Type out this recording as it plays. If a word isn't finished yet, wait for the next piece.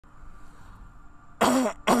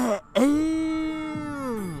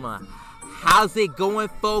How's it going,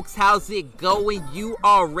 folks? How's it going? You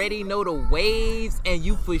already know the waves, and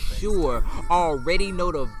you for sure already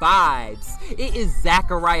know the vibes. It is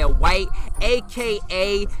Zachariah White,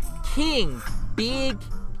 aka King Big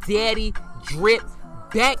Daddy Drip,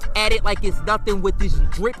 back at it like it's nothing with this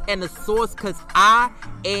drip and the sauce, cause I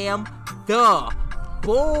am the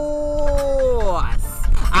boss.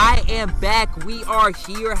 I am back. We are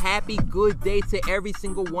here. Happy good day to every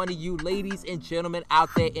single one of you ladies and gentlemen out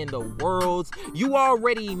there in the world. You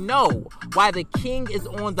already know why the king is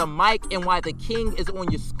on the mic and why the king is on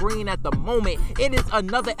your screen at the moment. It is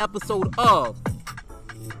another episode of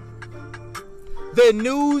the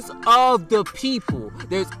news of the people.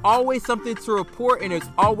 There's always something to report and there's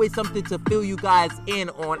always something to fill you guys in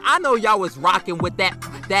on. I know y'all was rocking with that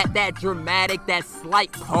dramatic, that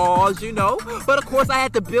slight pause, you know, but of course I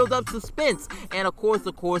had to build up suspense. And of course,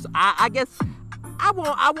 I guess I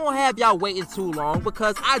won't have y'all waiting too long,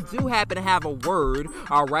 because I do happen to have a word,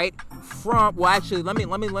 all right, from, well, actually, let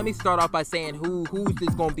me start off by saying who's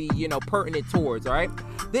this gonna be, you know, pertinent towards, all right?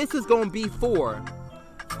 This is gonna be for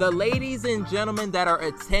the ladies and gentlemen that are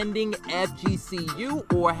attending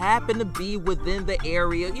FGCU or happen to be within the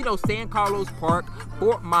area, you know, San Carlos Park,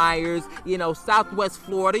 Fort Myers, you know, Southwest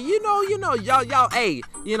Florida, you know, y'all, hey,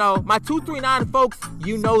 you know, my 239 folks,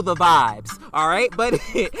 you know the vibes, all right? But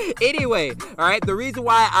anyway, all right, the reason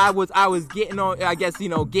why I was getting on, I guess, you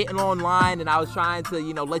know, getting online and I was trying to,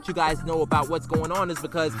 you know, let you guys know about what's going on is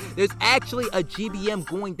because there's actually a GBM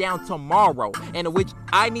going down tomorrow, and in which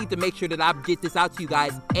I need to make sure that I get this out to you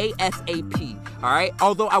guys ASAP, all right?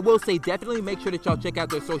 Although I will say, definitely make sure that y'all check out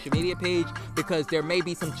their social media page, because there may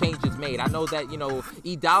be some changes made. I know that, you know,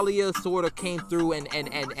 Idalia sort of came through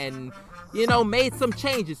and you know, made some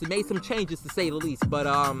changes to say the least. But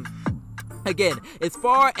again, as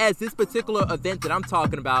far as this particular event that I'm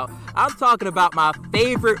talking about my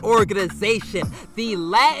favorite organization, the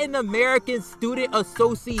Latin American Student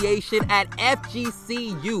Association at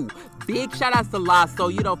FGCU. Big shout outs to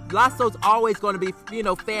LASO. You know, LASO's always going to be, you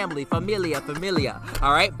know, familia,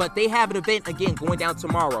 all right? But they have an event, again, going down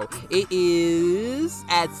tomorrow. It is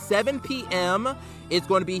at 7 p.m. It's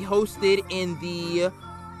going to be hosted in the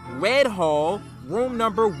Red Hall, room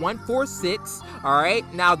number 146, all right?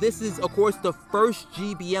 Now, this is, of course, the first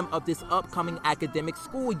GBM of this upcoming academic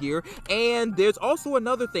school year, and there's also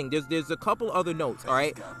another thing. There's a couple other notes, all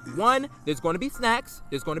right? One, there's going to be snacks,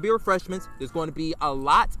 there's going to be refreshments, there's going to be a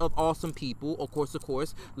lot of awesome people, of course,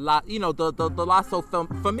 you know, the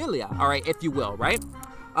LASO familia, all right, if you will, right?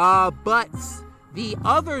 But the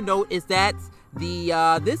other note is that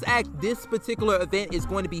this particular event is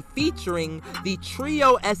going to be featuring the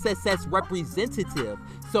TRIO SSS representative.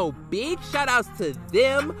 So big shout outs to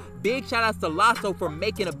them, big shout outs to LASO for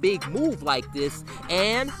making a big move like this.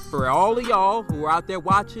 And for all of y'all who are out there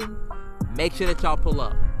watching, make sure that y'all pull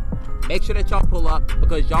up. Make sure that y'all pull up,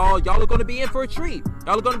 because y'all are going to be in for a treat.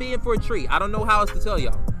 Y'all are going to be in for a treat. I don't know how else to tell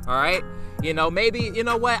y'all, all right? You know, maybe, you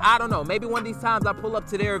know what, I don't know, maybe one of these times I pull up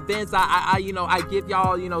to their events, you know, I give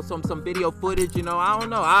y'all, you know, some video footage, you know, I don't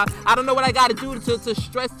know, I don't know what I gotta do to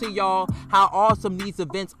stress to y'all how awesome these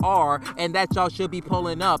events are, and that y'all should be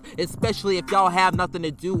pulling up, especially if y'all have nothing to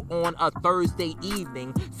do on a Thursday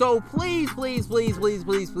evening. So please,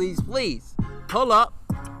 pull up,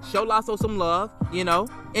 show Lasso some love, you know,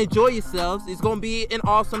 enjoy yourselves. It's gonna be an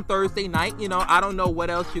awesome Thursday night, you know. I don't know what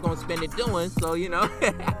else you're gonna spend it doing, so, you know.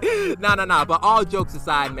 Nah, but all jokes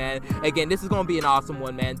aside, man, again, this is gonna be an awesome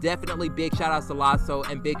one, man. Definitely big shout outs to Lasso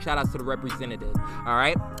and big shout outs to the representative, all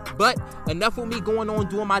right? But enough with me going on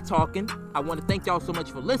doing my talking. I want to thank y'all so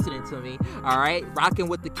much for listening to me, all right? Rocking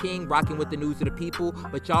with the king, rocking with the news of the people.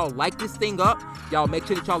 But y'all like this thing up. Y'all make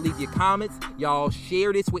sure that y'all leave your comments. Y'all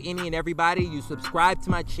share this with any and everybody. You subscribe to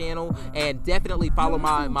my channel, and definitely follow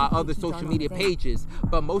my other social media pages.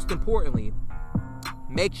 But most importantly,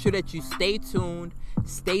 make sure that you stay tuned,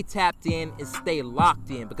 stay tapped in, and stay locked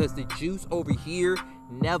in, because the juice over here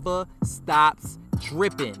never stops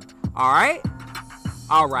dripping. All right?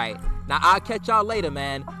 All right. Now, I'll catch y'all later,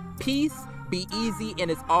 man. Peace, be easy,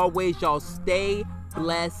 and as always, y'all stay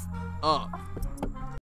blessed up.